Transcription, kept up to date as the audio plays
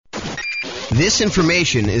This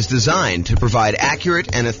information is designed to provide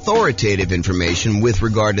accurate and authoritative information with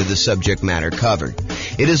regard to the subject matter covered.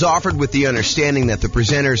 It is offered with the understanding that the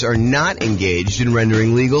presenters are not engaged in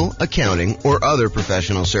rendering legal, accounting, or other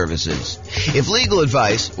professional services. If legal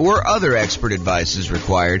advice or other expert advice is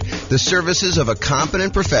required, the services of a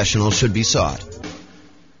competent professional should be sought.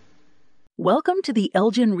 Welcome to the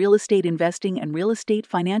Elgin Real Estate Investing and Real Estate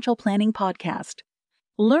Financial Planning Podcast.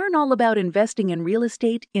 Learn all about investing in real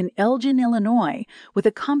estate in Elgin, Illinois, with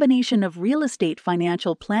a combination of real estate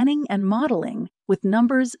financial planning and modeling with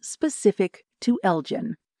numbers specific to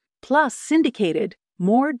Elgin, plus syndicated,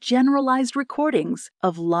 more generalized recordings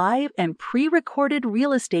of live and pre-recorded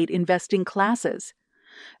real estate investing classes.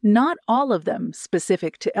 Not all of them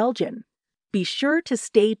specific to Elgin. Be sure to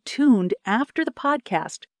stay tuned after the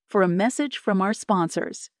podcast for a message from our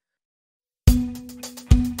sponsors.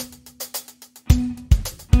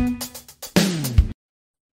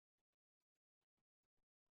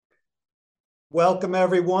 Welcome,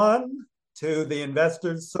 everyone, to the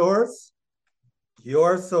Investor's Source,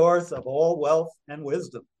 your source of all wealth and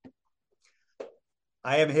wisdom.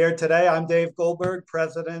 I am here today. I'm Dave Goldberg,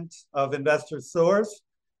 president of Investor's Source.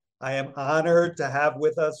 I am honored to have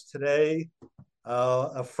with us today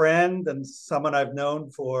a friend and someone I've known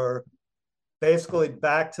for basically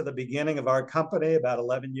back to the beginning of our company about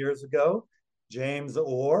 11 years ago, James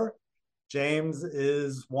Orr. James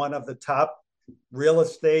is one of the top real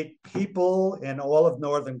estate people in all of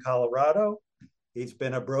Northern Colorado. He's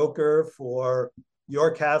been a broker for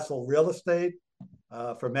Your Castle Real Estate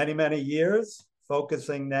for many, many years,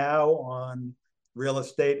 focusing now on real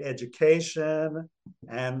estate education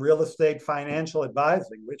and real estate financial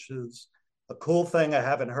advising, which is a cool thing I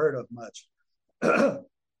haven't heard of much.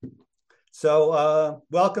 So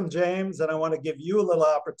welcome, James, and I want to give you a little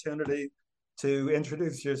opportunity to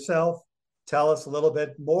introduce yourself. Tell us a little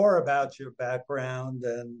bit more about your background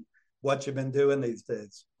and what you've been doing these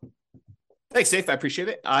days. Thanks, Dave. I appreciate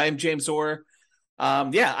it. I'm James Orr.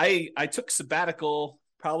 I took sabbatical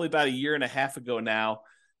probably about a year and a half ago now.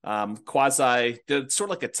 Did sort of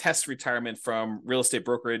like a test retirement from real estate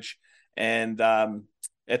brokerage, and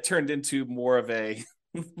it turned into more of a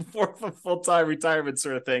full-time retirement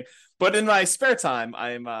sort of thing. But in my spare time,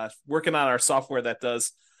 I'm working on our software that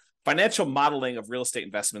does financial modeling of real estate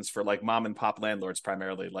investments for like mom and pop landlords,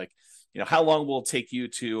 primarily. Like, how long will it take you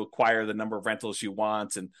to acquire the number of rentals you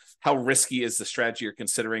want, and how risky is the strategy you're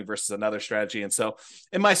considering versus another strategy. And so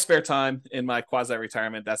in my spare time, in my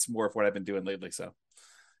quasi-retirement, that's more of what I've been doing lately. So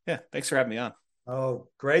yeah, thanks for having me on. Oh,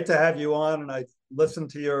 great to have you on. And I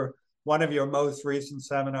listened to one of your most recent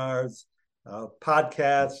seminars,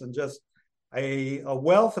 podcasts, and just a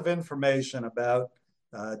wealth of information about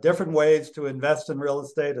different ways to invest in real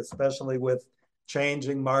estate, especially with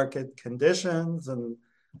changing market conditions. And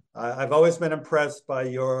I've always been impressed by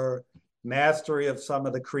your mastery of some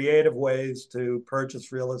of the creative ways to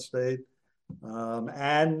purchase real estate,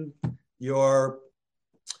 and your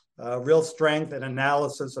real strength and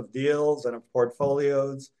analysis of deals and of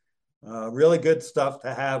portfolios. Really good stuff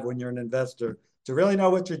to have when you're an investor, to really know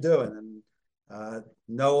what you're doing and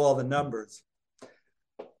know all the numbers.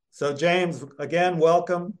 So James, again,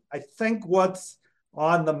 welcome. I think what's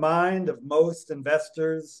on the mind of most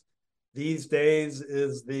investors these days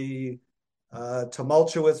is the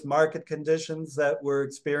tumultuous market conditions that we're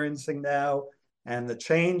experiencing now and the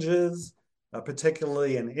changes,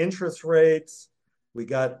 particularly in interest rates. We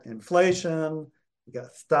got inflation, we got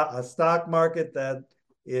a stock market that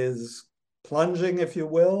is plunging, if you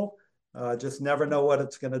will, just never know what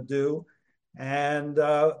it's going to do. And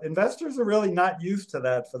investors are really not used to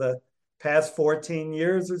that for the past 14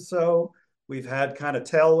 years or so. We've had kind of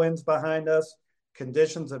tailwinds behind us.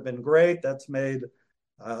 Conditions have been great. That's made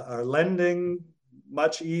our lending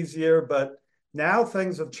much easier, but now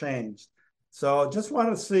things have changed. So I just want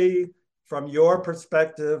to see from your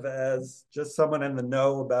perspective as just someone in the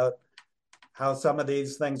know about how some of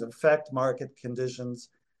these things affect market conditions.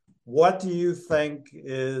 What do you think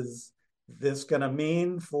is this going to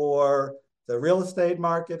mean for the real estate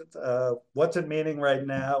market? What's it meaning right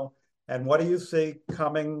now? And what do you see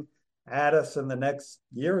coming at us in the next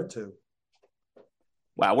year or two?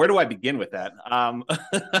 Wow, where do I begin with that?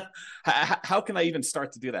 How can I even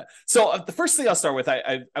start to do that? So the first thing I'll start with,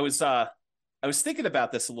 I was thinking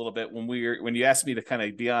about this a little bit when you asked me to kind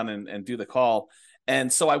of be on and do the call.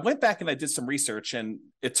 And so I went back and I did some research, and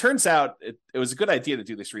it turns out it was a good idea to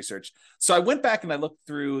do this research. So I went back and I looked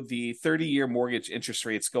through the 30-year mortgage interest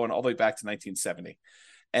rates going all the way back to 1970.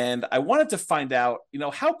 And I wanted to find out,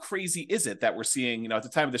 how crazy is it that we're seeing, at the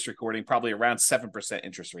time of this recording, probably around 7%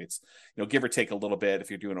 interest rates, give or take a little bit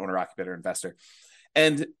if you're doing owner, occupier, investor.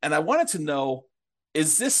 And I wanted to know,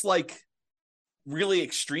 is this like really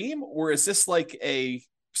extreme, or is this like a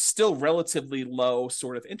still relatively low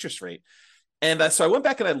sort of interest rate? And so I went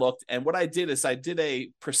back and I looked, and what I did is I did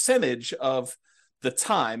a percentage of the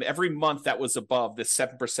time every month that was above this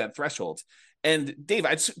 7% threshold. And Dave,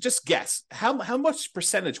 I just guess how much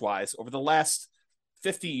percentage wise over the last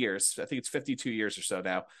 50 years, I think it's 52 years or so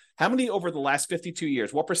now, how many over the last 52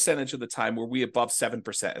 years, what percentage of the time were we above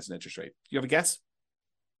 7% as an interest rate? You have a guess?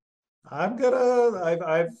 I've kind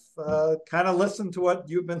of listened to what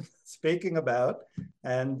you've been speaking about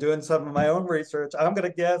and doing some of my own research. I'm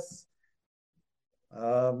gonna guess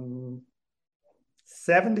 73%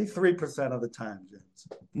 of the time, James.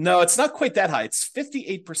 No, it's not quite that high. It's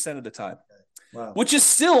 58% of the time. Wow. Which is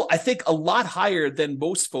still, I think, a lot higher than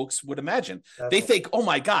most folks would imagine. They think, oh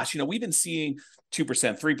my gosh, we've been seeing 2%,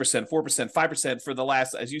 3%, 4%, 5% for the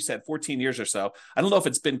last, as you said, 14 years or so. I don't know if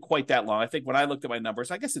it's been quite that long. I think when I looked at my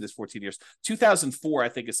numbers, I guess it is 14 years. 2004, I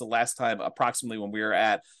think, is the last time approximately when we were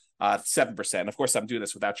at 7%. Of course, I'm doing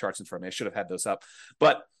this without charts in front of me. I should have had those up.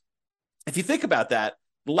 But if you think about that,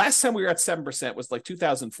 the last time we were at 7% was like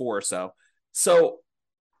 2004 or so. So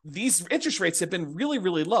these interest rates have been really,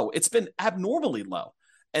 really low. It's been abnormally low.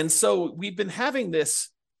 And so we've been having this,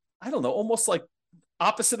 I don't know, almost like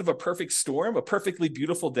opposite of a perfect storm, a perfectly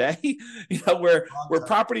beautiful day, where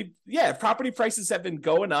property prices have been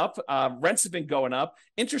going up, rents have been going up,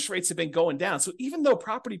 interest rates have been going down. So even though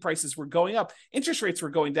property prices were going up, interest rates were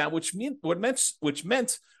going down, which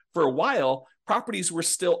meant for a while, properties were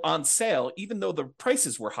still on sale, even though the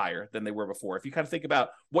prices were higher than they were before. If you kind of think about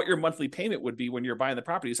what your monthly payment would be when you're buying the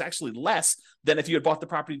property, it's actually less than if you had bought the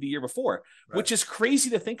property the year before, right, which is crazy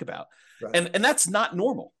to think about. Right. And that's not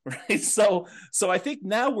normal, right? So I think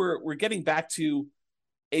now we're getting back to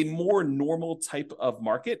a more normal type of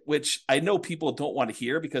market, which I know people don't want to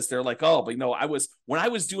hear because they're like, oh, but when I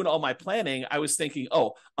was doing all my planning, I was thinking,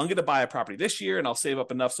 oh, I'm going to buy a property this year and I'll save up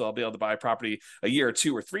enough so I'll be able to buy a property a year or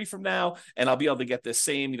 2 or 3 from now, and I'll be able to get this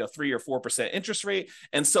same 3 or 4% interest rate.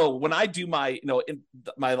 And so when I do my out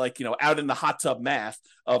in the hot tub math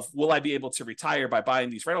of will I be able to retire by buying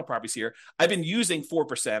these rental properties here, I've been using 4% or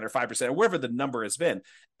 5% or wherever the number has been,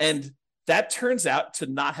 and that turns out to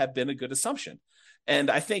not have been a good assumption.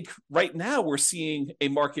 And I think right now we're seeing a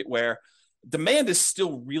market where demand is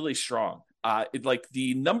still really strong.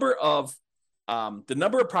 The number of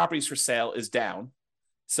properties for sale is down,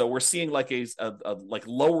 so we're seeing like a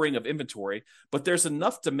lowering of inventory. But there's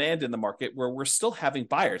enough demand in the market where we're still having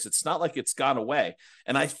buyers. It's not like it's gone away.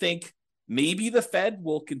 And I think maybe the Fed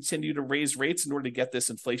will continue to raise rates in order to get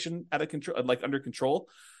this inflation out of control, under control,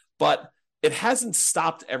 but it hasn't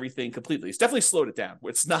stopped everything completely. It's definitely slowed it down.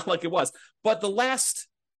 It's not like it was. But the last,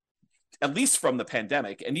 at least from the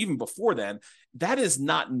pandemic, and even before then, that is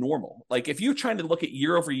not normal. Like if you're trying to look at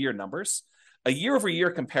year-over-year numbers, a year-over-year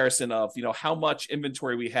comparison of, how much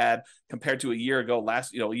inventory we had compared to a year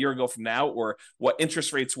ago from now, or what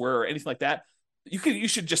interest rates were or anything like that, you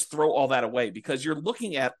should just throw all that away, because you're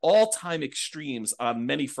looking at all-time extremes on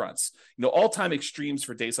many fronts. All-time extremes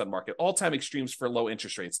for days on market, all-time extremes for low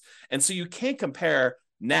interest rates. And so you can't compare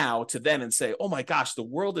now to then and say, oh my gosh, the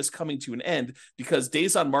world is coming to an end because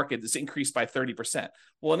days on market is increased by 30%.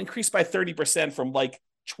 Well, it increased by 30% from like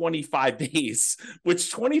 25 days,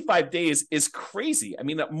 which 25 days is crazy. I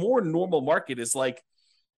mean, a more normal market is like,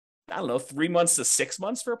 I don't know, 3 months to 6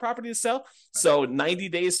 months for a property to sell. So 90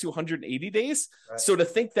 days to 180 days. Right. So to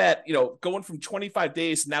think that, going from 25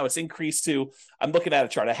 days, now it's increased to, I'm looking at a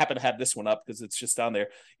chart. I happen to have this one up because it's just down there.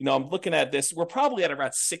 I'm looking at this. We're probably at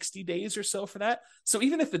around 60 days or so for that. So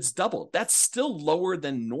even if it's doubled, that's still lower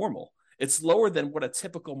than normal. It's lower than what a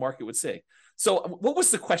typical market would say. So what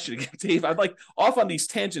was the question again, Dave? I'm like off on these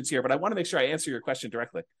tangents here, but I want to make sure I answer your question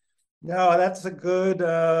directly. No, that's a good,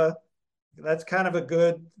 that's kind of a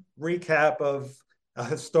good recap of a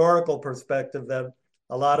historical perspective that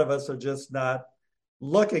a lot of us are just not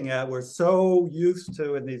looking at. We're so used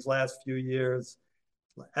to, in these last few years,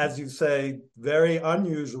 as you say, very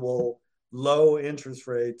unusual low interest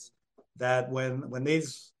rates, that when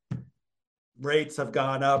these rates have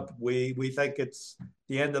gone up, we think it's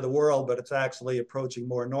the end of the world, but it's actually approaching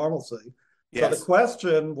more normalcy. Yes. So the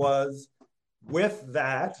question was, with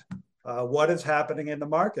that, what is happening in the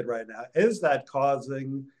market right now? Is that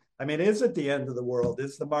causing, is it the end of the world?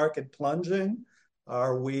 Is the market plunging?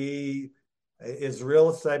 Is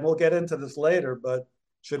real estate, we'll get into this later, but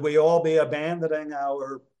should we all be abandoning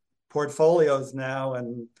our portfolios now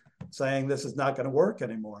and saying this is not going to work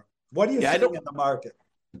anymore? What are you seeing in the market?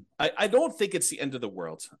 I don't think it's the end of the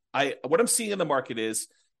world. What I'm seeing in the market is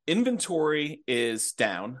inventory is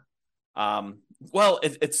down. Well,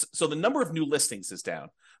 it's so the number of new listings is down,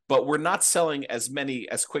 but we're not selling as many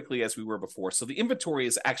as quickly as we were before. So the inventory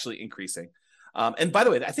is actually increasing. And by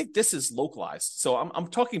the way, I think this is localized. So I'm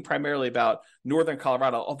talking primarily about Northern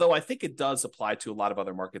Colorado, although I think it does apply to a lot of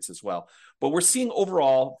other markets as well. But we're seeing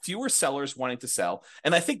overall fewer sellers wanting to sell.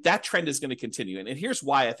 And I think that trend is going to continue. And here's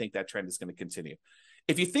why I think that trend is going to continue.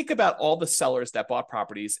 If you think about all the sellers that bought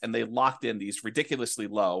properties and they locked in these ridiculously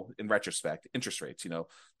low, in retrospect, interest rates,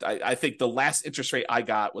 I think the last interest rate I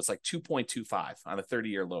got was like 2.25 on a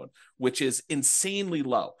 30-year loan, which is insanely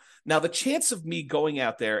low. Now, the chance of me going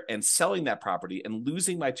out there and selling that property and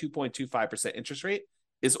losing my 2.25% interest rate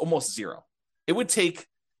is almost zero. It would take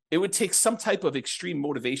some type of extreme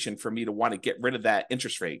motivation for me to want to get rid of that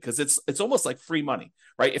interest rate, because it's almost like free money,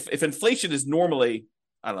 right? If inflation is normally,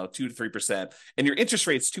 I don't know, 2 to 3%, and your interest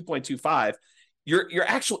rate is 2.25, your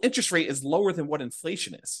actual interest rate is lower than what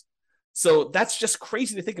inflation is. So that's just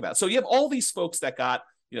crazy to think about. So you have all these folks that got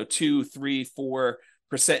 2, 3, 4%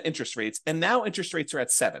 interest rates, and now interest rates are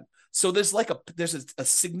at 7. So there's a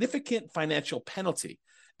significant financial penalty,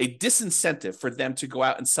 a disincentive for them to go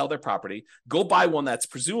out and sell their property, go buy one that's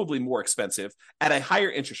presumably more expensive at a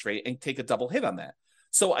higher interest rate, and take a double hit on that.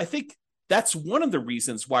 So I think that's one of the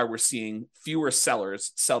reasons why we're seeing fewer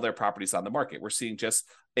sellers sell their properties on the market. We're seeing just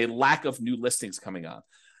a lack of new listings coming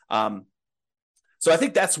on. So I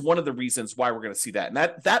think that's one of the reasons why we're going to see that. And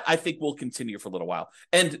that I think will continue for a little while.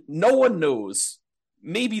 And no one knows.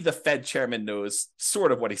 Maybe the Fed chairman knows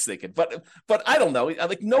sort of what he's thinking, but I don't know.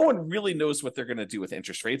 Like, no one really knows what they're going to do with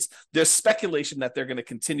interest rates. There's speculation that they're going to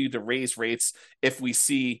continue to raise rates if we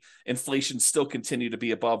see inflation still continue to be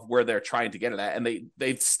above where they're trying to get it at. And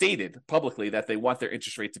they've stated publicly that they want their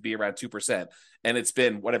interest rate to be around 2%, and it's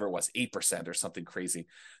been whatever it was, 8% or something crazy.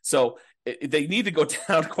 So they need to go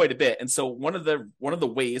down quite a bit. And so one of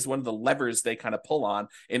the levers they kind of pull on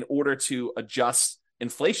in order to adjust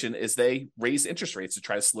inflation is they raise interest rates to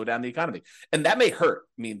try to slow down the economy. And that may hurt.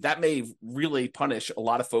 I mean, that may really punish a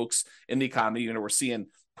lot of folks in the economy. We're seeing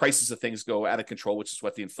prices of things go out of control, which is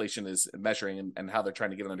what the inflation is measuring and how they're trying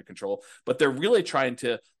to get it under control. But they're really trying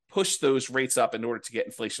to push those rates up in order to get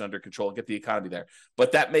inflation under control and get the economy there.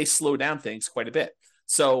 But that may slow down things quite a bit.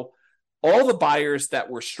 So all the buyers that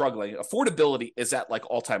were struggling, affordability is at like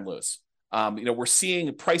all-time lows. We're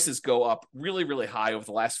seeing prices go up really, really high over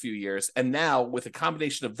the last few years. And now with a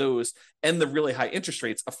combination of those and the really high interest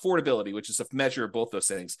rates, affordability, which is a measure of both those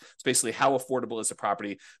things, it's basically how affordable is a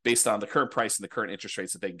property based on the current price and the current interest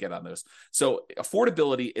rates that they can get on those. So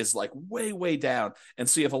affordability is like way, way down. And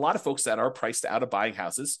so you have a lot of folks that are priced out of buying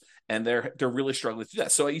houses, and they're really struggling to do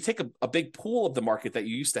that. So you take a big pool of the market that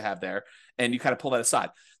you used to have there, and you kind of pull that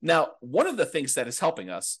aside. Now, one of the things that is helping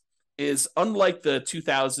us is, unlike the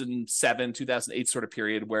 2007, 2008 sort of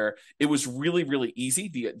period where it was really, really easy,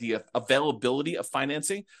 the availability of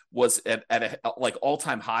financing was at like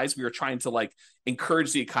all-time highs. We were trying to like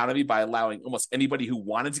encourage the economy by allowing almost anybody who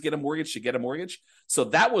wanted to get a mortgage to get a mortgage. So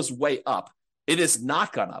that was way up. It has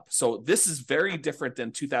not gone up. So this is very different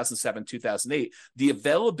than 2007, 2008. The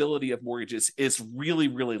availability of mortgages is really,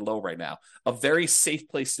 really low right now. A very safe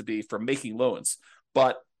place to be for making loans.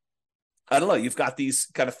 But I don't know, you've got these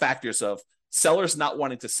kind of factors of sellers not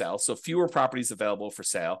wanting to sell, so fewer properties available for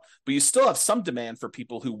sale, but you still have some demand for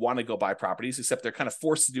people who want to go buy properties, except they're kind of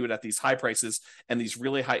forced to do it at these high prices and these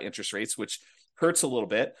really high interest rates, which hurts a little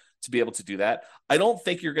bit to be able to do that. I don't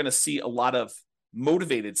think you're going to see a lot of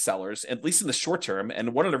motivated sellers, at least in the short term.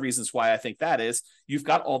 And one of the reasons why I think that is, you've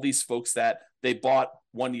got all these folks that they bought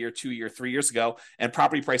 1 year, 2 year, 3 years ago, and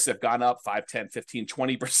property prices have gone up 5, 10, 15,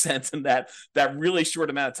 20% in that really short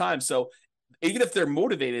amount of time. So even if they're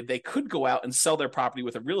motivated, they could go out and sell their property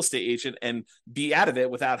with a real estate agent and be out of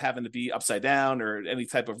it without having to be upside down or any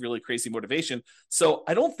type of really crazy motivation. So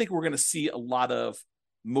I don't think we're going to see a lot of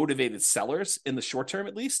motivated sellers in the short term,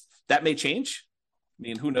 at least. That may change. I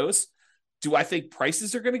mean, who knows? Do I think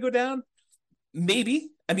prices are going to go down?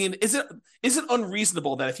 Maybe. I mean, is it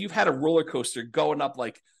unreasonable that if you've had a roller coaster going up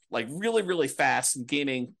like really, really fast and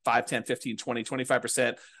gaining 5, 10, 15, 20,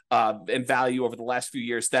 25% in value over the last few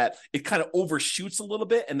years, that it kind of overshoots a little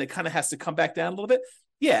bit and it kind of has to come back down a little bit?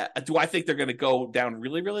 Yeah. Do I think they're going to go down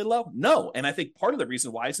really, really low? No. And I think part of the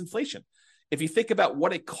reason why is inflation. If you think about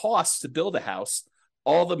what it costs to build a house,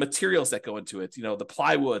 all the materials that go into it, the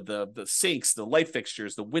plywood, the sinks, the light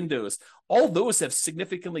fixtures, the windows, all those have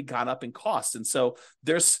significantly gone up in cost. And so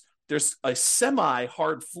there's a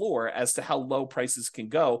semi-hard floor as to how low prices can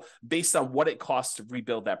go based on what it costs to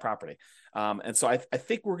rebuild that property. And so I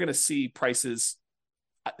think we're going to see prices.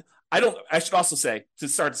 I should also say, to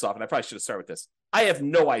start this off, and I probably should have started with this, I have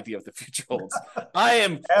no idea what the future holds. I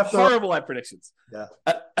am horrible at predictions. Yeah.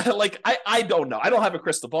 I don't know. I don't have a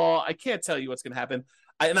crystal ball. I can't tell you what's going to happen.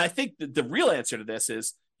 And I think the real answer to this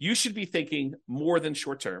is you should be thinking more than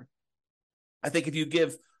short term. I think if you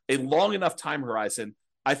give a long enough time horizon,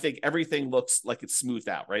 I think everything looks like it's smoothed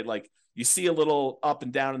out, right? Like you see a little up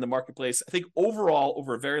and down in the marketplace. I think overall,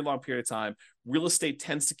 over a very long period of time, real estate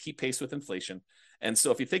tends to keep pace with inflation. And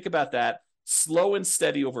so if you think about that, slow and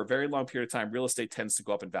steady over a very long period of time, real estate tends to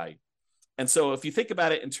go up in value. And so if you think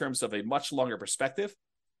about it in terms of a much longer perspective,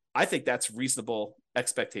 I think that's reasonable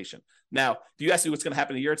expectation. Now, do you ask me what's going to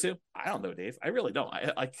happen in a year or two? I don't know, Dave. I really don't.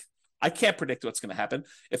 I can't predict what's going to happen.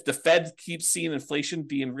 If the Fed keeps seeing inflation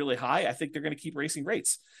being really high, I think they're going to keep raising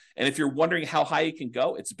rates. And if you're wondering how high it can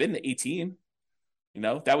go, it's been to 18.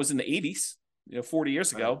 That was in the 80s, 40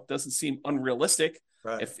 years ago. Right. Doesn't seem unrealistic.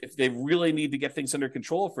 Right. If they really need to get things under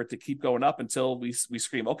control for it to keep going up until we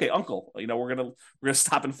scream, okay, uncle, we're gonna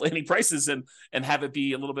stop inflating prices and have it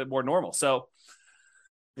be a little bit more normal. So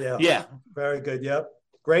yeah, very good. Yep,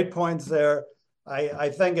 great points there. I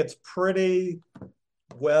think it's pretty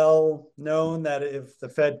well known that if the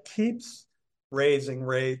Fed keeps raising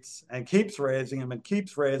rates and keeps raising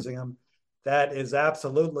them, that is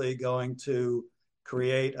absolutely going to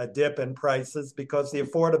create a dip in prices because the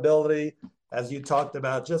affordability, as you talked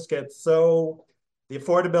about, just gets the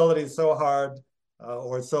affordability is so hard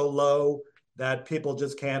or so low that people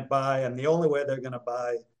just can't buy. And the only way they're going to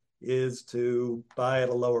buy is to buy at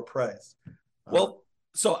a lower price. Well,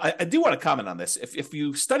 so I do want to comment on this. If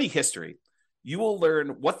you study history, you will learn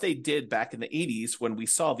what they did back in the 80s when we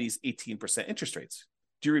saw these 18% interest rates.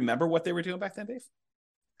 Do you remember what they were doing back then, Dave?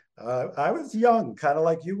 I was young, kind of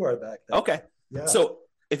like you were back then. Okay. Yeah. So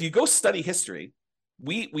if you go study history,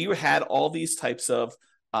 we had all these types of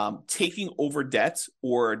taking over debt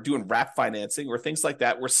or doing wrap financing or things like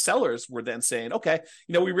that, where sellers were then saying, okay,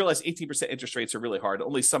 we realize 18% interest rates are really hard.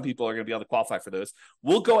 Only some people are going to be able to qualify for those.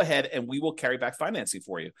 We'll go ahead and we will carry back financing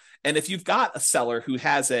for you. And if you've got a seller who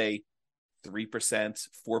has a 3%,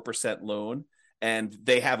 4% loan, and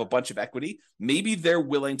they have a bunch of equity, maybe they're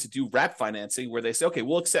willing to do wrap financing where they say, okay,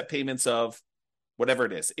 we'll accept payments of whatever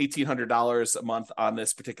it is, $1,800 a month on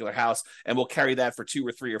this particular house, and we'll carry that for 2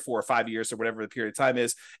 or 3 or 4 or 5 years or whatever the period of time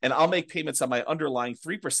is. And I'll make payments on my underlying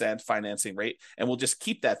 3% financing rate, and we'll just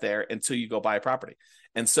keep that there until you go buy a property.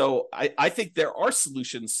 And so I think there are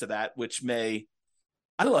solutions to that, which may,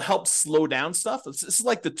 help slow down stuff. This is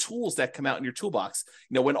like the tools that come out in your toolbox.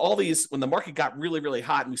 When the market got really, really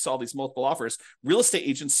hot and we saw these multiple offers, real estate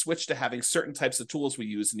agents switched to having certain types of tools we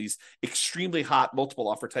use in these extremely hot multiple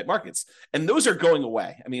offer type markets. And those are going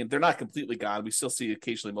away. I mean, they're not completely gone. We still see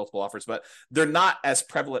occasionally multiple offers, but they're not as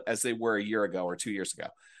prevalent as they were a year ago or 2 years ago.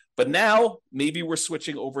 But now maybe we're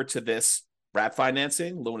switching over to this wrap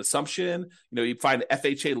financing, loan assumption. You find an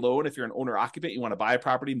FHA loan if you're an owner occupant, you want to buy a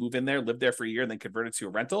property, move in there, live there for a year, and then convert it to a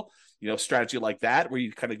rental. Strategy like that, where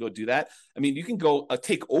you kind of go do that. I mean, you can go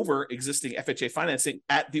take over existing FHA financing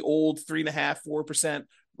at the old 3.5%, 4%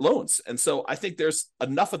 loans. And so I think there's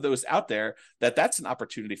enough of those out there that's an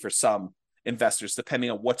opportunity for some investors,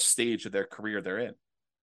 depending on what stage of their career they're in.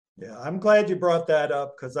 Yeah, I'm glad you brought that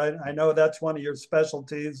up because I know that's one of your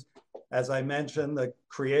specialties. As I mentioned, the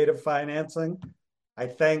creative financing. I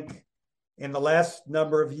think in the last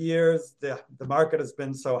number of years, the market has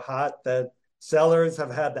been so hot that sellers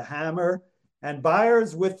have had the hammer, and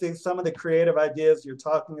buyers with some of the creative ideas you're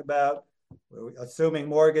talking about, assuming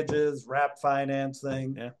mortgages, wrap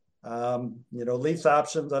financing, lease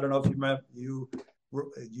options. I don't know if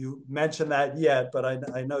you mentioned that yet, but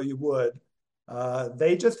I know you would.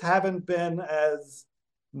 They just haven't been as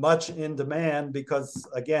much in demand because,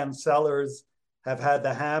 again, sellers have had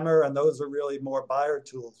the hammer, and those are really more buyer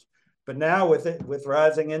tools. But now with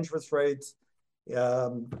rising interest rates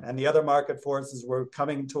and the other market forces, we're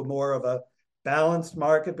coming to more of a balanced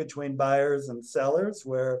market between buyers and sellers,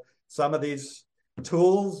 where some of these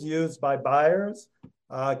tools used by buyers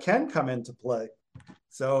can come into play.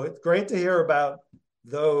 So it's great to hear about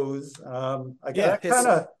those. That kind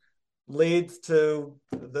of leads to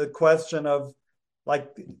the question of,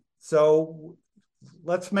 so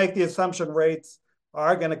let's make the assumption rates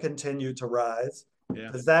are going to continue to rise.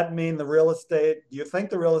 Yeah. Does that mean do you think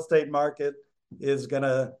the real estate market is going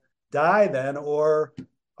to die then, or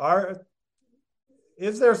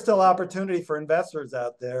is there still opportunity for investors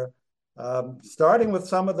out there, starting with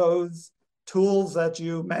some of those tools that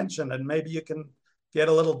you mentioned, and maybe you can get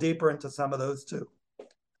a little deeper into some of those too?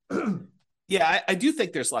 Yeah, I do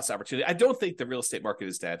think there's less opportunity. I don't think the real estate market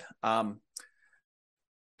is dead.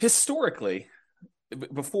 Historically,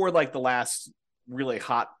 before the last really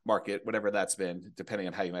hot market, whatever that's been, depending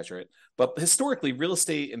on how you measure it. But historically, real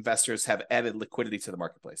estate investors have added liquidity to the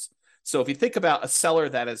marketplace. So if you think about a seller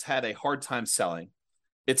that has had a hard time selling,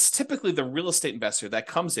 it's typically the real estate investor that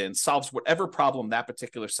comes in, solves whatever problem that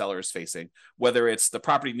particular seller is facing, whether it's the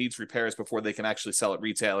property needs repairs before they can actually sell it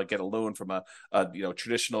retail and get a loan from a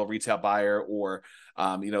traditional retail buyer, or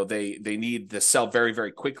they need to sell very,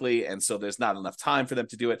 very quickly, and so there's not enough time for them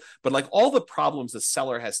to do it. But like all the problems the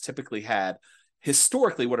seller has typically had,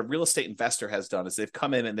 historically, what a real estate investor has done is they've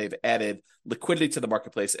come in and they've added liquidity to the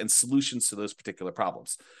marketplace and solutions to those particular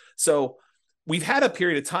problems. So we've had a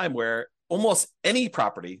period of time where almost any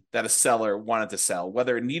property that a seller wanted to sell,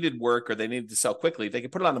 whether it needed work or they needed to sell quickly, they could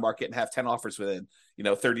put it on the market and have 10 offers within,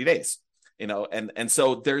 30 days, and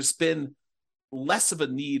so there's been less of a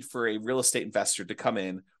need for a real estate investor to come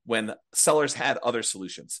in when sellers had other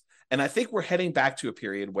solutions. And I think we're heading back to a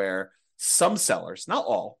period where some sellers, not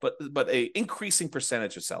all, but a increasing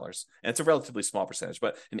percentage of sellers, and it's a relatively small percentage,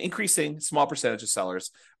 but an increasing small percentage of sellers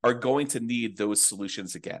are going to need those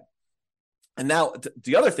solutions again. And now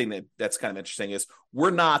the other thing that's kind of interesting is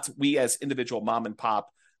we as individual mom and pop,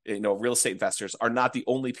 real estate investors are not the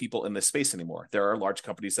only people in this space anymore. There are large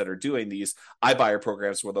companies that are doing these iBuyer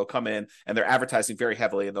programs where they'll come in and they're advertising very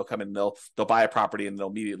heavily, and they'll come in and they'll buy a property and they'll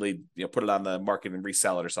immediately put it on the market and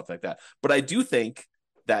resell it or something like that. But I do think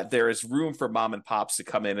that there is room for mom and pops to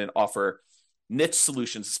come in and offer niche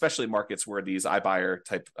solutions, especially markets where these iBuyer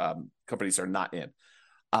type companies are not in.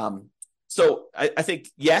 So I think,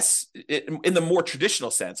 yes, in the more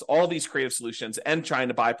traditional sense, all these creative solutions and trying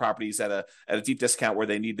to buy properties at a deep discount where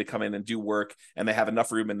they need to come in and do work and they have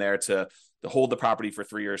enough room in there to hold the property for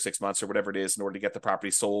 3 or 6 months or whatever it is in order to get the property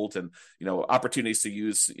sold, and opportunities to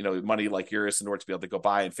use money like yours in order to be able to go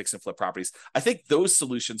buy and fix and flip properties. I think those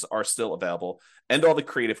solutions are still available, and all the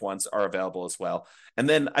creative ones are available as well. And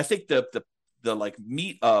then I think the like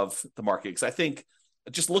meat of the market, because I think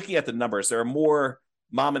just looking at the numbers, there are more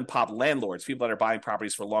mom and pop landlords, people that are buying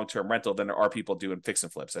properties for long-term rental, than there are people doing fix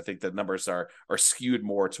and flips. I think the numbers are skewed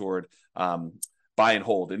more toward buy and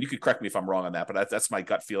hold. And you could correct me if I'm wrong on that, but that's my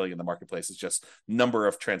gut feeling in the marketplace. It's just number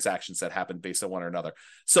of transactions that happen based on one or another.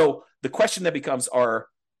 So the question that becomes, are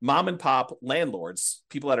mom and pop landlords,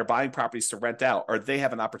 people that are buying properties to rent out, are they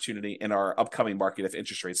have an opportunity in our upcoming market if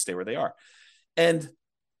interest rates stay where they are? And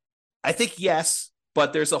I think yes,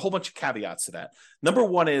 but there's a whole bunch of caveats to that. Number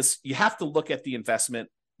one is you have to look at the investment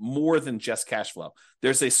more than just cash flow.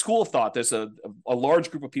 There's a school of thought. There's a large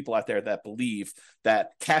group of people out there that believe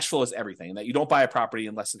that cash flow is everything, and that you don't buy a property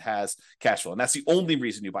unless it has cash flow. And that's the only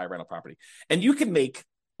reason you buy a rental property. And you can make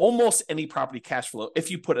almost any property cash flow if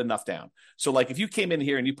you put enough down. So like if you came in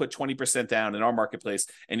here and you put 20% down in our marketplace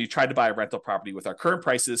and you tried to buy a rental property with our current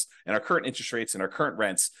prices and our current interest rates and our current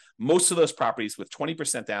rents, most of those properties with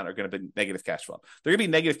 20% down are going to be negative cash flow. They're going to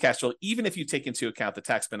be negative cash flow even if you take into account the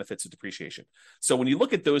tax benefits of depreciation. So when you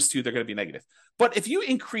look at those two, they're going to be negative. But if you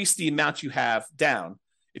increase the amount you have down,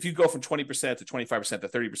 if you go from 20% to 25% to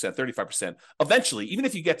 30%, 35%, eventually, even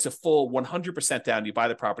if you get to full 100% down, you buy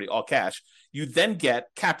the property all cash, you then get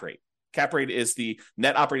cap rate. Cap rate is the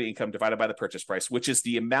net operating income divided by the purchase price, which is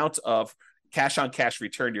the amount of cash on cash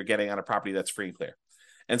return you're getting on a property that's free and clear.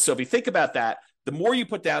 And so if you think about that, the more you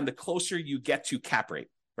put down, the closer you get to cap rate.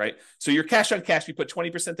 Right. So your cash on cash, you put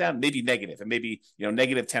 20% down, maybe negative, and maybe,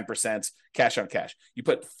 negative 10% cash on cash. You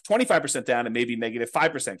put 25% down and maybe negative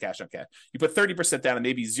 5% cash on cash. You put 30% down and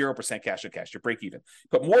maybe 0% cash on cash. You're break even.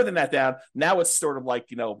 Put more than that down. Now it's sort of like,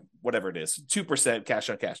 whatever it is, 2% cash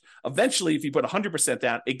on cash. Eventually, if you put 100%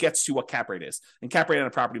 down, it gets to what cap rate is. And cap rate on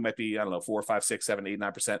a property might be, 4, 5, 6, 7, 8,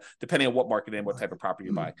 9%, depending on what market and what type of property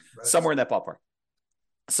you buy, somewhere in that ballpark.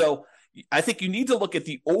 So I think you need to look at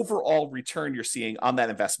the overall return you're seeing on that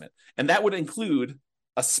investment. And that would include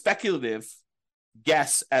a speculative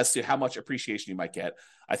guess as to how much appreciation you might get.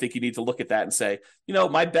 I think you need to look at that and say,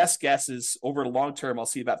 my best guess is over the long term, I'll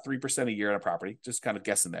see about 3% a year on a property, just kind of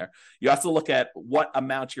guessing there. You have to look at what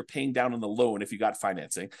amount you're paying down on the loan if you got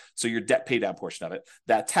financing. So your debt pay down portion of it,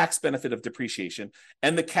 that tax benefit of depreciation,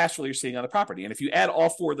 and the cash flow you're seeing on the property. And if you add all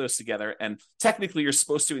four of those together, and technically you're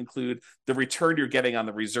supposed to include the return you're getting on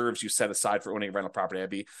the reserves you set aside for owning a rental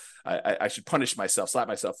property, I should punish myself, slap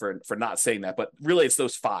myself for not saying that. But really it's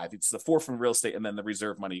those five. It's the 4 from real estate and then the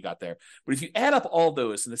reserve money you got there. But if you add up all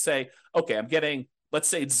those and to say, okay, I'm getting, let's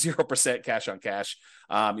say it's 0% cash on cash,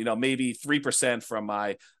 maybe 3% from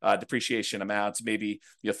my depreciation amount, maybe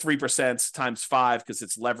 3% times 5 because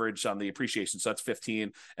it's leverage on the appreciation, so that's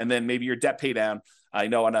 15, and then maybe your debt pay down.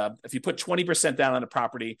 If you put 20% down on a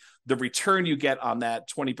property, the return you get on that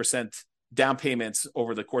 20% down payments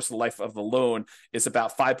over the course of the life of the loan is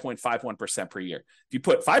about 5.51% per year. If you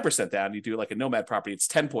put 5% down, you do like a Nomad property, it's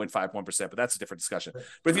 10.51%, but that's a different discussion.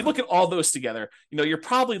 But if you look at all those together, you're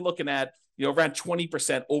probably looking at, around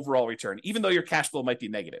 20% overall return, even though your cash flow might be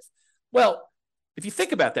negative. Well, if you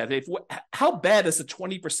think about that, Dave, how bad is a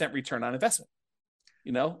 20% return on investment?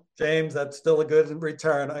 James, that's still a good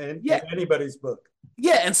return in anybody's book.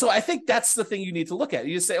 Yeah. And so I think that's the thing you need to look at.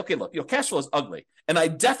 You just say, okay, look, cash flow is ugly. And I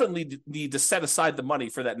definitely need to set aside the money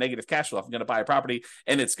for that negative cash flow. If I'm going to buy a property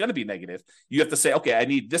and it's going to be negative, you have to say, okay, I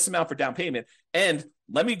need this amount for down payment. And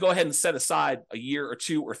let me go ahead and set aside a year or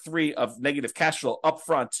 2 or 3 of negative cash flow up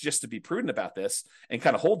front just to be prudent about this and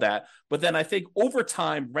kind of hold that. But then I think over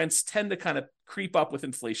time, rents tend to kind of creep up with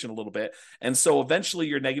inflation a little bit. And so eventually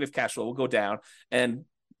your negative cash flow will go down. And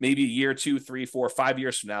maybe a year, 2, 3, 4, 5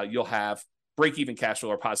 years from now, you'll have break-even cash flow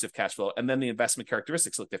or positive cash flow, and then the investment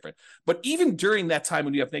characteristics look different. But even during that time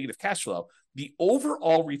when you have negative cash flow, the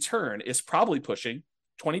overall return is probably pushing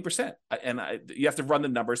 20%. And you have to run the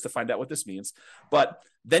numbers to find out what this means. But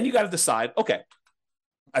then you got to decide, okay,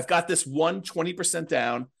 I've got this 20%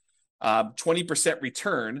 down, 20%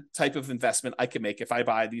 return type of investment I can make if I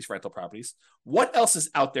buy these rental properties. What else is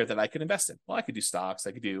out there that I could invest in? Well, I could do stocks,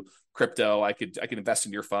 I could do crypto, I could invest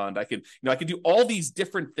in your fund, I could do all these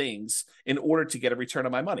different things in order to get a return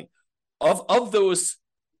on my money. Of those,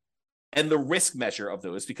 and the risk measure of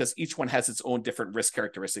those, because each one has its own different risk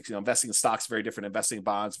characteristics. Investing in stocks is very different. Investing in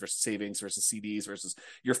bonds versus savings versus CDs versus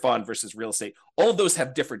your fund versus real estate. All of those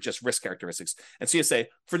have different just risk characteristics. And so you say,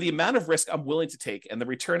 for the amount of risk I'm willing to take and the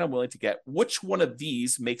return I'm willing to get, which one of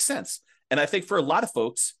these makes sense? And I think for a lot of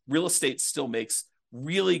folks, real estate still makes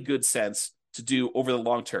really good sense to do over the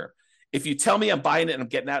long term. If you tell me I'm buying it and I'm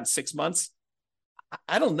getting out in 6 months,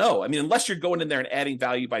 I don't know. I mean, unless you're going in there and adding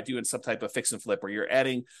value by doing some type of fix and flip, or you're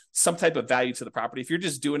adding some type of value to the property. If you're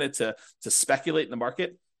just doing it to speculate in the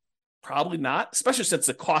market, probably not, especially since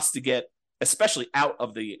the cost to get, especially out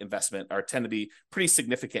of the investment, tend to be pretty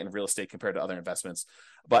significant in real estate compared to other investments.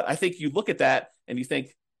 But I think you look at that and you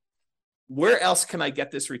think, where else can I get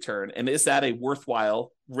this return? And is that a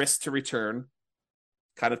worthwhile risk to return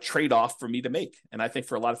kind of trade-off for me to make? And I think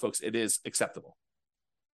for a lot of folks, it is acceptable.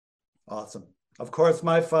 Awesome. Of course,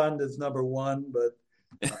 my fund is number one, but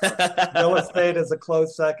real estate is a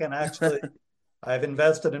close second. Actually, I've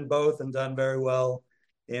invested in both and done very well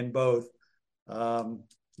in both.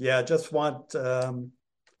 Just want,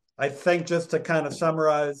 I think just to kind of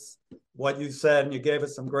summarize what you said, and you gave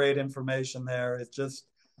us some great information there. It's just,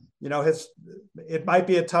 it might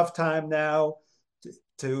be a tough time now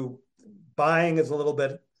to buying is a little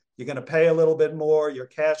bit, you're going to pay a little bit more, your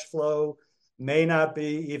cash flow may not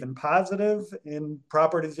be even positive in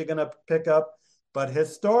properties you're going to pick up. But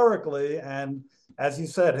historically, and as you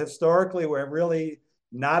said, historically, we're really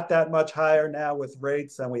not that much higher now with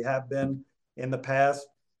rates than we have been in the past.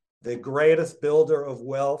 The greatest builder of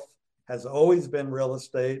wealth has always been real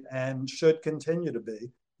estate and should continue to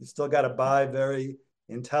be. You still got to buy very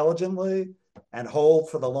intelligently and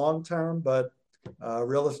hold for the long term, but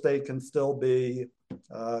real estate can still be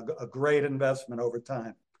a great investment over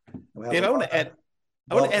time. Dave, I want to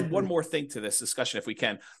add one more thing to this discussion if we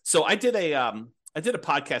can. So I did a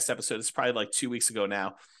podcast episode. It's probably like 2 weeks ago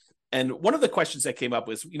now. And one of the questions that came up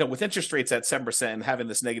was, with interest rates at 7% and having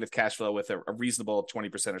this negative cash flow with a reasonable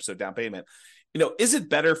 20% or so down payment, is it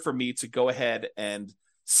better for me to go ahead and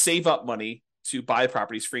save up money to buy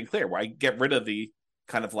properties free and clear, where I get rid of the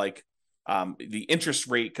kind of like the interest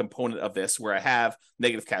rate component of this, where I have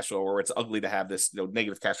negative cash flow, or it's ugly to have this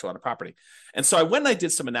negative cash flow on a property? And so I went and I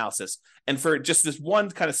did some analysis, and for just this one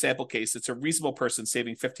kind of sample case, it's a reasonable person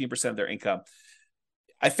saving 15% of their income.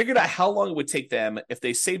 I figured out how long it would take them if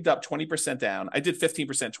they saved up 20% down. I did 15%,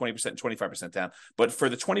 20%, and 25% down. But for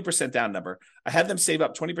the 20% down number, I had them save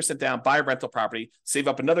up 20% down, buy a rental property, save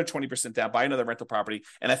up another 20% down, buy another rental property.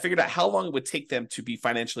 And I figured out how long it would take them to be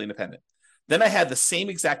financially independent. Then I had the same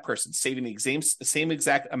exact person saving the same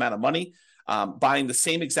exact amount of money, buying the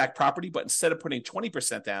same exact property, but instead of putting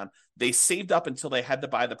 20% down, they saved up until they had to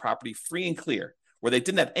buy the property free and clear, where they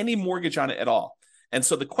didn't have any mortgage on it at all. And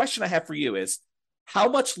so the question I have for you is, how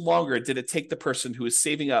much longer did it take the person who is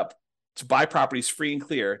saving up to buy properties free and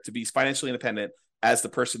clear to be financially independent as the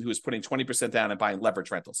person who is putting 20% down and buying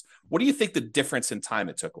leverage rentals? What do you think the difference in time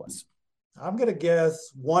it took was? I'm going to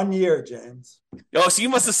guess 1 year, James. Oh, so you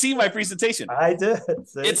must have seen my presentation. I did.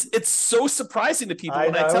 See? It's so surprising to people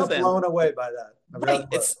when I tell them. I was blown away by that. Right.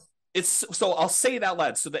 It's so I'll say it out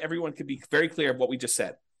loud so that everyone can be very clear of what we just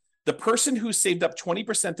said. The person who saved up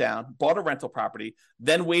 20% down, bought a rental property,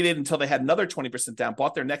 then waited until they had another 20% down,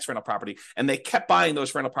 bought their next rental property, and they kept buying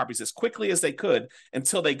those rental properties as quickly as they could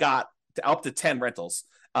until they got up to 10 rentals.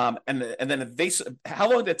 And then how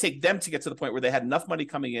long did it take them to get to the point where they had enough money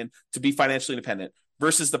coming in to be financially independent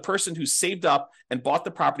versus the person who saved up and bought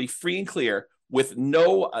the property free and clear with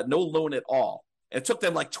no loan at all. And it took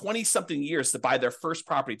them like 20 something years to buy their first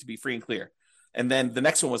property to be free and clear. And then the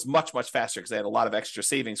next one was much, much faster because they had a lot of extra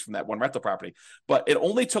savings from that one rental property. But it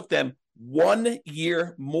only took them 1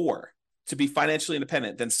 year more to be financially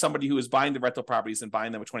independent than somebody who is buying the rental properties and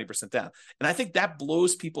buying them with 20% down. And I think that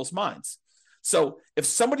blows people's minds. So if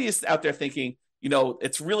somebody is out there thinking,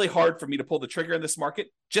 it's really hard for me to pull the trigger in this market,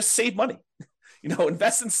 just save money.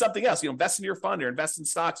 Invest in something else, invest in your fund or invest in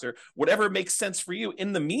stocks or whatever makes sense for you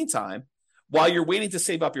in the meantime, while you're waiting to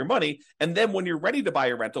save up your money. And then when you're ready to buy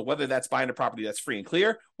a rental, whether that's buying a property that's free and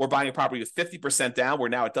clear or buying a property with 50% down where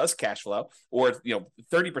now it does cash flow, or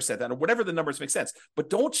 30% down, or whatever the numbers make sense. But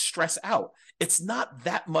don't stress out. It's not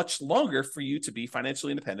that much longer for you to be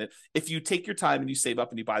financially independent if you take your time and you save up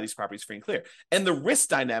and you buy these properties free and clear. And the risk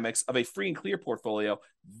dynamics of a free and clear portfolio,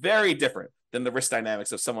 very different than the risk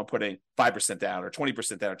dynamics of someone putting 5% down or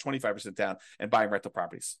 20% down or 25% down and buying rental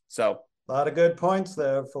properties. So a lot of good points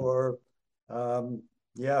there for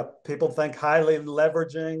people think highly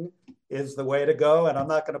leveraging is the way to go. And I'm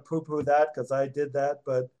not going to poo-poo that because I did that,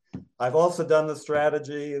 but I've also done the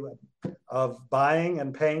strategy of buying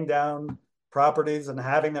and paying down properties and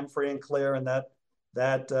having them free and clear. And that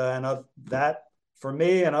for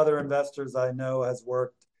me and other investors I know has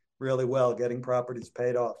worked really well, getting properties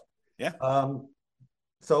paid off. Yeah.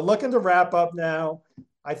 So looking to wrap up now,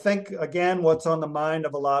 I think, again, what's on the mind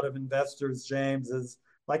of a lot of investors, James, is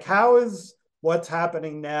like, how is what's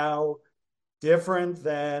happening now different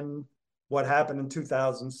than what happened in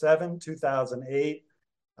 2007, 2008?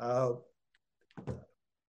 How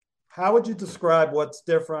would you describe what's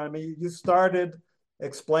different? I mean, you started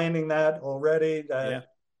explaining that already, that,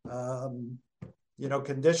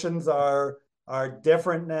 conditions are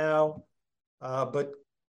different now, but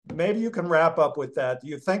maybe you can wrap up with that. Do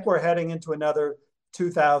you think we're heading into another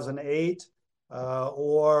 2008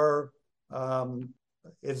 or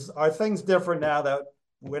are things different now that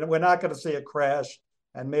we're not going to see a crash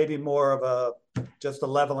and maybe more of just a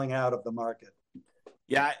leveling out of the market?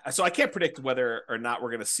 Yeah, so I can't predict whether or not we're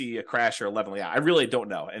going to see a crash or a leveling out. I really don't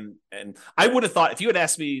know. And I would have thought, if you had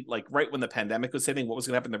asked me, like right when the pandemic was hitting, what was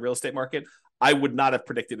going to happen in the real estate market, I would not have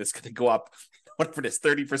predicted it's going to go up for this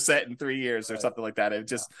 30% in 3 years or something like that.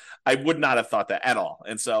 I would not have thought that at all.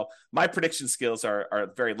 And so my prediction skills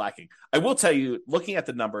are very lacking. I will tell you, looking at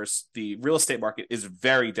the numbers, the real estate market is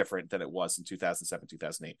very different than it was in 2007,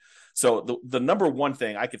 2008. So the number one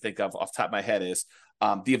thing I could think of off the top of my head is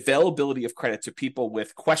the availability of credit to people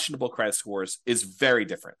with questionable credit scores is very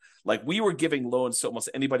different. Like, we were giving loans to almost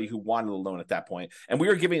anybody who wanted a loan at that point. And we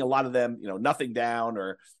were giving a lot of them, nothing down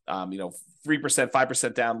or, 3%,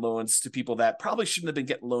 5% down loans to people that probably shouldn't have been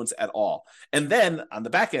getting loans at all. And then on the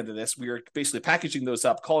back end of this, we were basically packaging those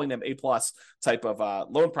up, calling them A+ type of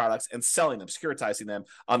loan products and selling them, securitizing them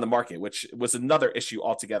on the market, which was another issue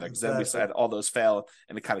altogether, because then we had all those fail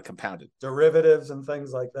and it kind of compounded. Derivatives and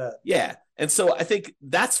things like that. Yeah. And so I think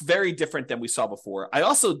that's very different than we saw before. I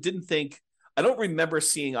also I don't remember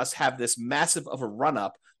seeing us have this massive of a run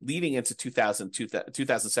up leading into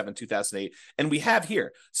 2007, 2008. And we have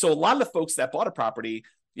here. So a lot of the folks that bought a property,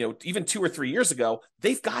 even 2 or 3 years ago,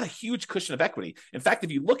 they've got a huge cushion of equity. In fact,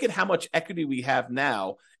 if you look at how much equity we have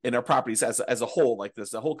now in our properties as a whole, like this,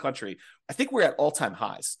 the whole country, I think we're at all-time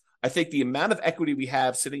highs. I think the amount of equity we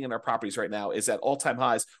have sitting in our properties right now is at all-time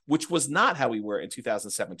highs, which was not how we were in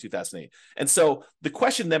 2007, 2008. And so the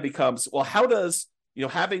question then becomes, well, how does,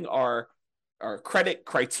 having our credit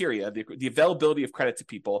criteria, the availability of credit to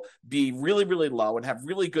people, be really, really low and have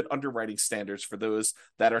really good underwriting standards for those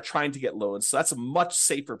that are trying to get loans? So that's a much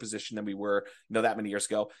safer position than we were, that many years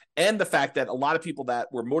ago. And the fact that a lot of people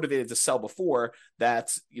that were motivated to sell before,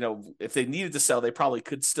 that, if they needed to sell, they probably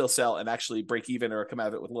could still sell and actually break even or come out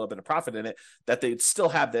of it with a little bit of profit in it, that they'd still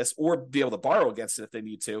have this or be able to borrow against it if they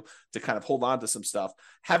need to kind of hold on to some stuff.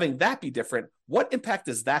 Having that be different, what impact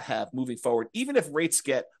does that have moving forward, even if rates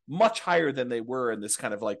get much higher than they were in this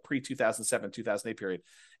kind of like pre-2007, 2008 period?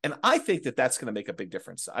 And I think that that's going to make a big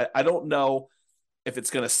difference. I don't know if it's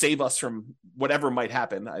going to save us from whatever might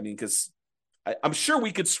happen. I mean, because I'm sure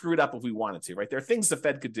we could screw it up if we wanted to, right? There are things the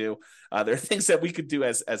Fed could do. There are things that we could do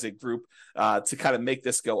as a group to kind of make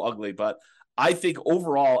this go ugly. But I think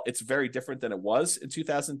overall, it's very different than it was in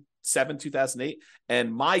 2007, 2008.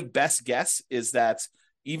 And my best guess is that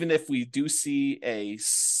even if we do see a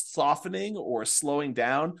softening or slowing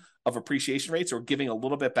down of appreciation rates or giving a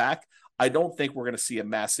little bit back, I don't think we're going to see a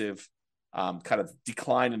massive kind of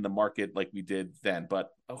decline in the market like we did then.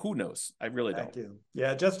 But who knows? I really don't. Thank you.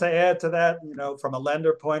 Yeah, just to add to that, from a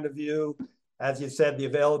lender point of view, as you said, the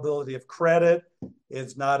availability of credit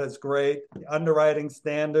is not as great. The underwriting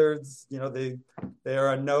standards, there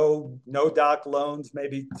are no doc loans.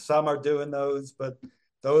 Maybe some are doing those, but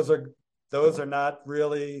those are not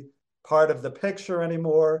really part of the picture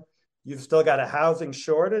anymore. You've still got a housing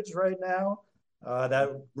shortage right now that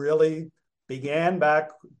really began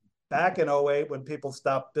back in 08 when people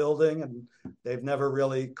stopped building, and they've never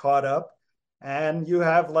really caught up. And you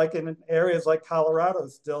have, like in areas like Colorado,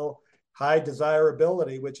 still high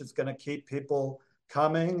desirability, which is going to keep people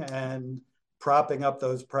coming and propping up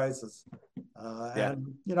those prices.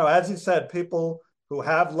 And, as you said, people who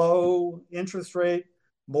have low interest rate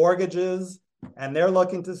mortgages and they're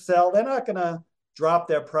looking to sell, they're not going to drop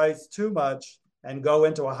their price too much and go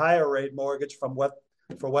into a higher rate mortgage for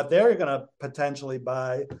what they're going to potentially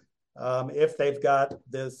buy if they've got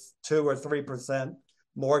this 2 or 3%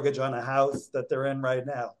 mortgage on a house that they're in right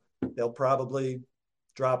now. They'll probably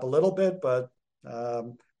drop a little bit, but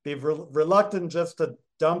be reluctant just to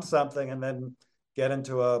dump something and then get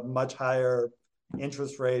into a much higher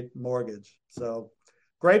interest rate mortgage. So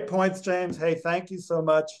great points, James. Hey, thank you so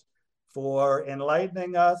much for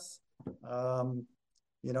enlightening us.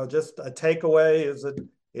 Just a takeaway is that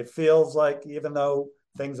it feels like even though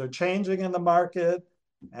things are changing in the market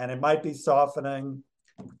and it might be softening,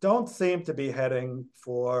 don't seem to be heading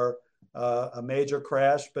for a major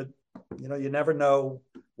crash, but you never know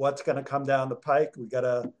what's going to come down the pike. We got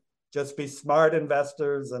to just be smart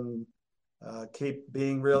investors and keep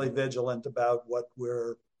being really vigilant about what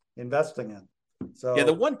we're investing in. So yeah,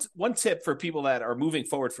 the one tip for people that are moving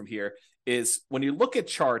forward from here is when you look at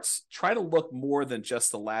charts, try to look more than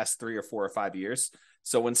just the last 3 or 4 or 5 years.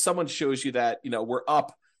 So when someone shows you that, we're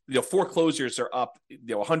up, foreclosures are up,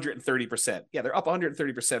 130%. Yeah, they're up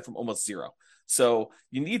 130% from almost zero. So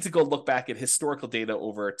you need to go look back at historical data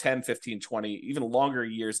over 10, 15, 20, even longer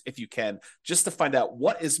years if you can, just to find out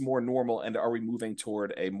what is more normal and are we moving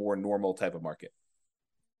toward a more normal type of market.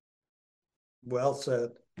 Well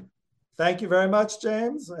said. Thank you very much,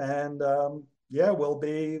 James. And we'll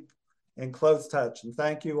be in close touch. And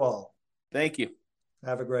thank you all. Thank you.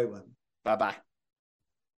 Have a great one. Bye-bye.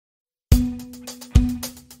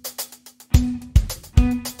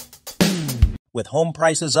 With home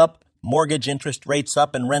prices up, mortgage interest rates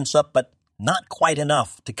up, and rents up, but not quite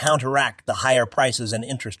enough to counteract the higher prices and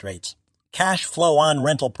interest rates. Cash flow on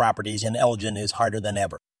rental properties in Elgin is harder than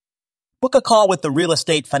ever. Book a call with the Real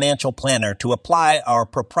Estate Financial Planner to apply our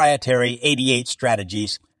proprietary 88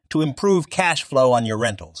 strategies to improve cash flow on your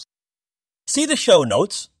rentals. See the show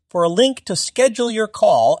notes for a link to schedule your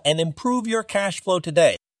call and improve your cash flow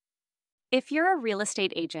today. If you're a real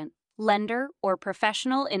estate agent, lender, or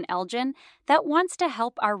professional in Elgin that wants to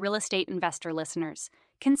help our real estate investor listeners,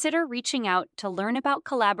 consider reaching out to learn about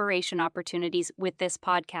collaboration opportunities with this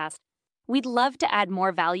podcast. We'd love to add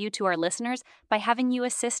more value to our listeners by having you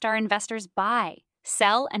assist our investors buy,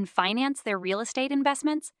 sell, and finance their real estate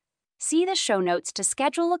investments. See the show notes to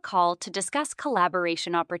schedule a call to discuss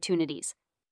collaboration opportunities.